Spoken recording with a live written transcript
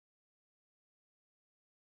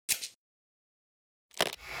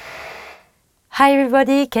Hi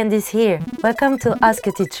everybody, Candice here. Welcome to Ask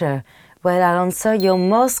a Teacher, where I'll answer your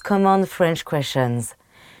most common French questions.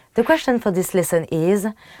 The question for this lesson is,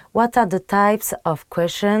 what are the types of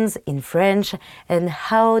questions in French and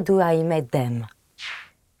how do I make them?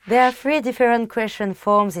 There are three different question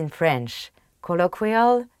forms in French: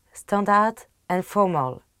 colloquial, standard, and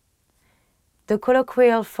formal. The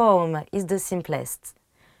colloquial form is the simplest.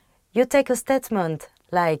 You take a statement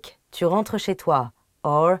like tu rentres chez toi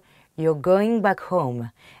or you're going back home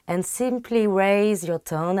and simply raise your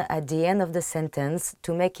tone at the end of the sentence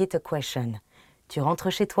to make it a question. Tu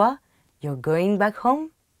rentres chez toi? You're going back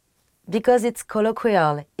home? Because it's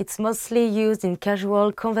colloquial, it's mostly used in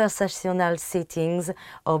casual conversational settings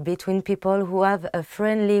or between people who have a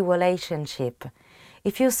friendly relationship.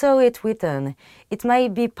 If you saw it written, it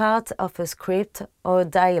might be part of a script or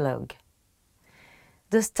dialogue.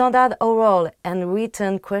 The standard oral and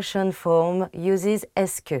written question form uses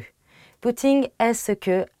est-ce que. Putting est-ce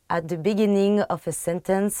que at the beginning of a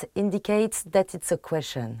sentence indicates that it's a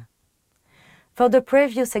question. For the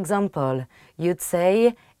previous example, you'd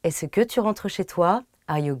say est-ce que tu rentres chez toi?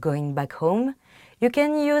 Are you going back home? You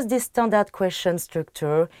can use this standard question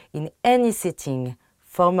structure in any setting,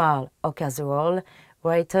 formal or casual,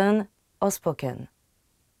 written or spoken.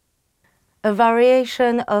 A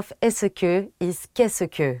variation of est-ce que is qu'est-ce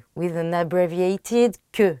que, with an abbreviated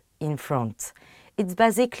que in front. It's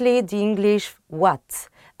basically the English what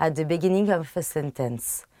at the beginning of a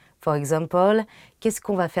sentence. For example, qu'est-ce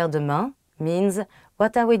qu'on va faire demain means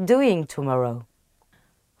what are we doing tomorrow?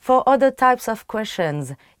 For other types of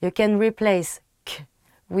questions, you can replace que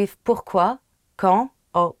with pourquoi, quand,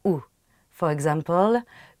 or où. For example,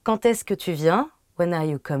 quand est-ce que tu viens? When are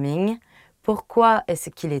you coming? Pourquoi est-ce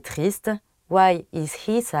qu'il est triste? Why is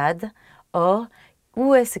he sad? Or,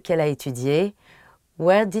 où est-ce qu'elle a étudié?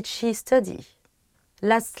 Where did she study?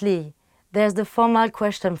 Lastly, there's the formal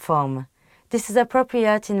question form. This is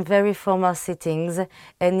appropriate in very formal settings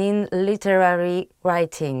and in literary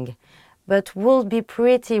writing, but would be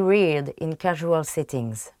pretty weird in casual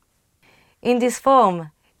settings. In this form,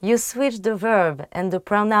 you switch the verb and the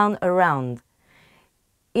pronoun around.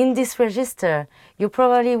 In this register, you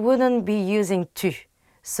probably wouldn't be using tu.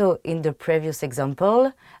 So in the previous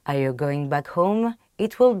example, are you going back home?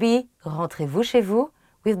 It will be rentrez-vous chez vous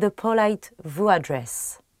with the polite vous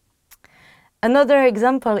address. Another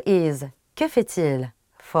example is que fait-il?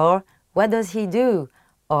 For what does he do?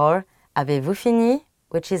 Or avez-vous fini?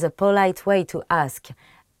 Which is a polite way to ask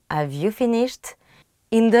have you finished?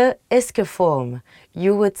 In the est-ce que form,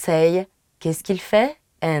 you would say qu'est-ce qu'il fait?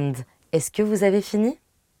 And est-ce que vous avez fini?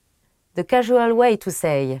 The casual way to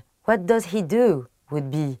say what does he do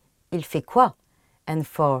would be il fait quoi? And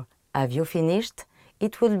for have you finished,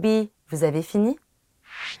 it would be vous avez fini?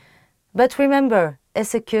 But remember,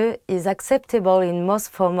 est-ce que is acceptable in most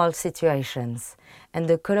formal situations, and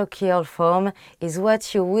the colloquial form is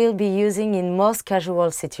what you will be using in most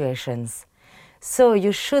casual situations. So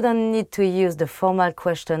you shouldn't need to use the formal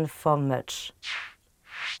question form much.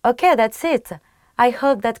 Okay, that's it. I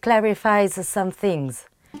hope that clarifies some things.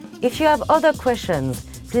 If you have other questions,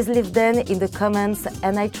 please leave them in the comments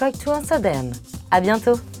and I try to answer them. À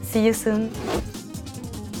bientôt. See you soon.